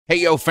Hey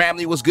yo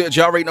family, what's good?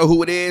 Y'all already know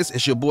who it is.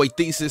 It's your boy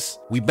Thesis.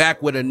 We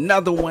back with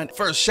another one.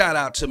 First shout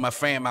out to my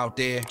fam out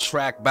there,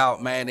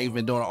 Trackbout, man. They've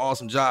been doing an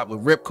awesome job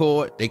with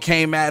Ripchord. They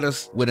came at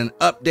us with an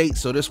update,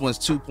 so this one's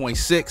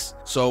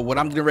 2.6. So what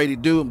I'm getting ready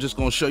to do, I'm just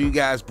gonna show you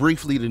guys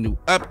briefly the new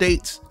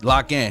updates.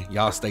 Lock in,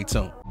 y'all stay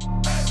tuned.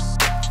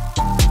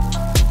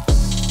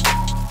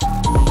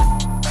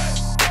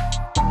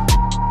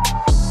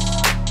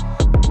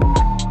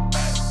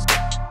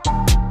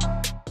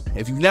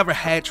 If you've never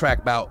had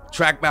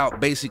Trackbout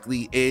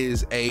basically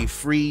is a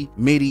free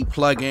MIDI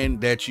plugin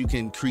that you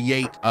can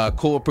create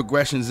chord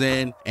progressions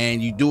in,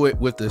 and you do it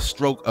with the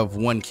stroke of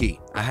one key.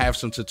 I have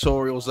some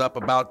tutorials up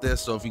about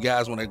this, so if you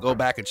guys want to go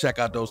back and check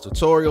out those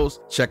tutorials,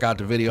 check out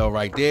the video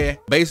right there.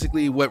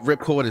 Basically what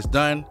Ripchord has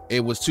done, it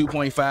was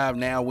 2.5,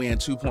 now we're in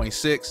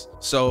 2.6.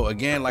 So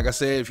again, like I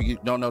said, if you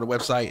don't know the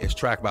website, it's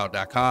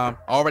trackbout.com.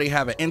 I already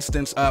have an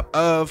instance up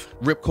of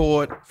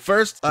Ripchord.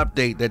 First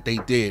update that they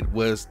did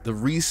was the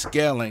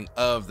rescaling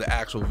of the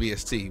actual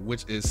VST,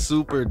 which is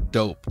super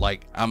dope.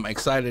 Like, I'm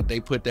excited they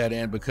put that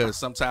in because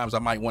sometimes I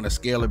might want to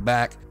scale it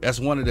back. That's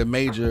one of the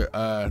major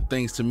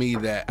things to me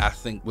that I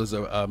think was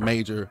a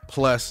major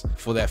plus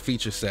for that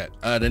feature set.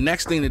 The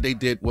next thing that they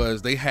did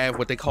was they have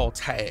what they call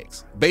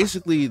tags.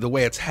 Basically, the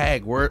way a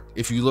tag works,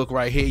 if you look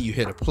right here, you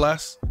hit a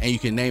plus and you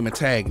can name a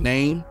tag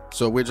name.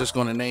 So we're just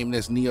going to name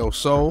this Neo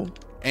Soul.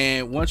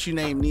 And once you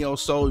name Neo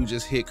Soul, you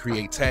just hit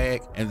create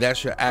tag, and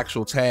that's your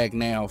actual tag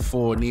now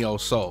for Neo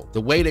Soul.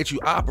 The way that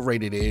you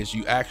operate it is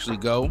you actually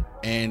go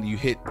and you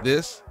hit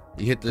this.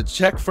 You hit the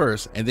check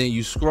first, and then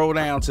you scroll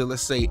down to,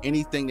 let's say,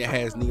 anything that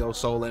has Neo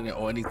Soul in it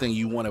or anything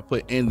you want to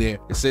put in there.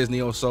 It says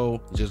Neo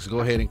Soul, just go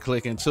ahead and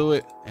click into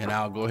it, and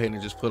I'll go ahead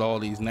and just put all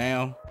these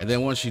now. And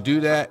then once you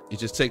do that, you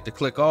just take the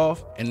click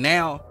off. And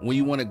now when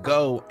you want to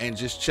go and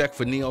just check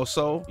for Neo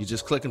Soul, you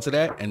just click into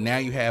that, and now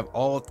you have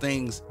all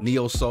things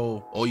Neo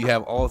Soul, or you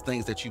have all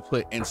things that you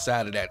put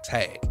inside of that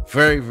tag.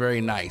 Very,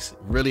 very nice.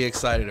 Really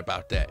excited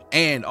about that.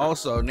 And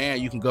also now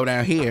you can go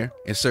down here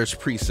and search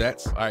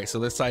presets. All right, so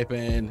let's type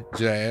in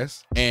jazz.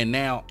 And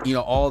now, you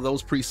know, all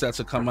those presets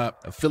will come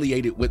up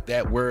affiliated with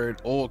that word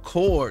or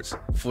chords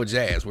for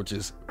jazz, which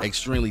is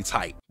extremely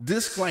tight.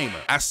 Disclaimer,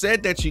 I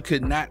said that you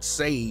could not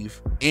save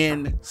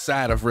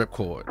inside of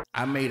Ripchord.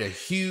 I made a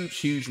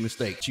huge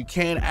mistake. You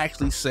can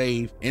actually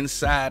save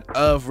inside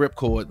of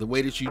Ripchord. The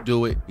way that you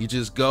do it, you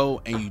just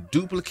go and you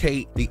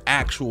duplicate the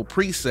actual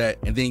preset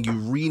and then you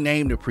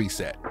rename the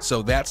preset.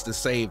 So that's the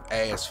save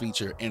as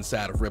feature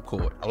inside of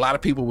Ripchord. A lot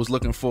of people was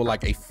looking for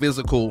like a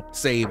physical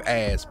save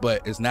as,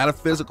 but it's not a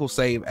physical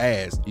save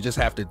as. You just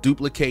have to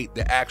duplicate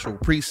the actual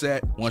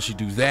preset. Once you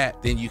do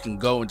that, then you can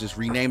go and just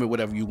rename it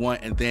whatever you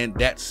want, and then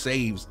that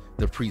saves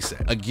the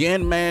preset.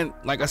 Again, man,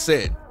 like I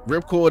said,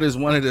 Ripchord is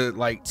one of the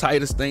like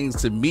tightest things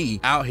to me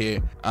out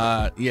here.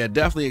 Yeah,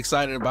 definitely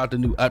excited about the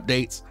new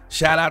updates.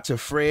 Shout out to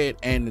Fred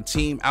and the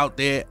team out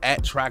there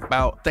at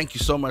Trackbout. Thank you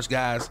so much,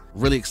 guys.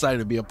 Really excited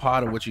to be a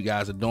part of what you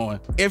guys are doing.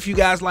 If you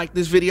guys like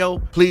this video,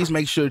 please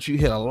make sure that you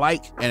hit a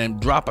like and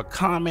drop a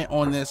comment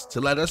on this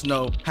to let us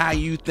know how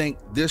you think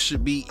this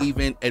should be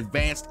even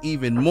advanced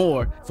even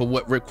more for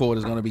what Ripchord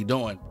is going to be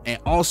doing.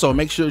 And also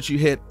make sure that you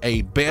hit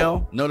a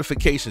bell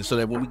notification so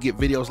that when we get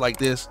videos like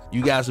this,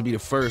 you guys will be the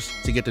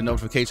first to get the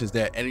notifications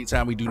that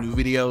anytime we do new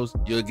videos,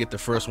 you'll get the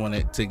first one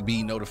to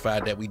be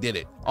notified that we did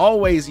it.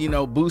 Always, you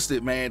know, boost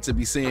it, man, to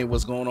be seeing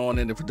what's going on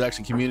in the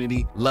production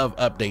community. Love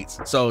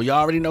updates. So y'all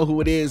already know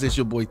who it is. It's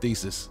your boy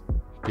Thesis.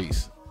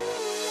 Peace.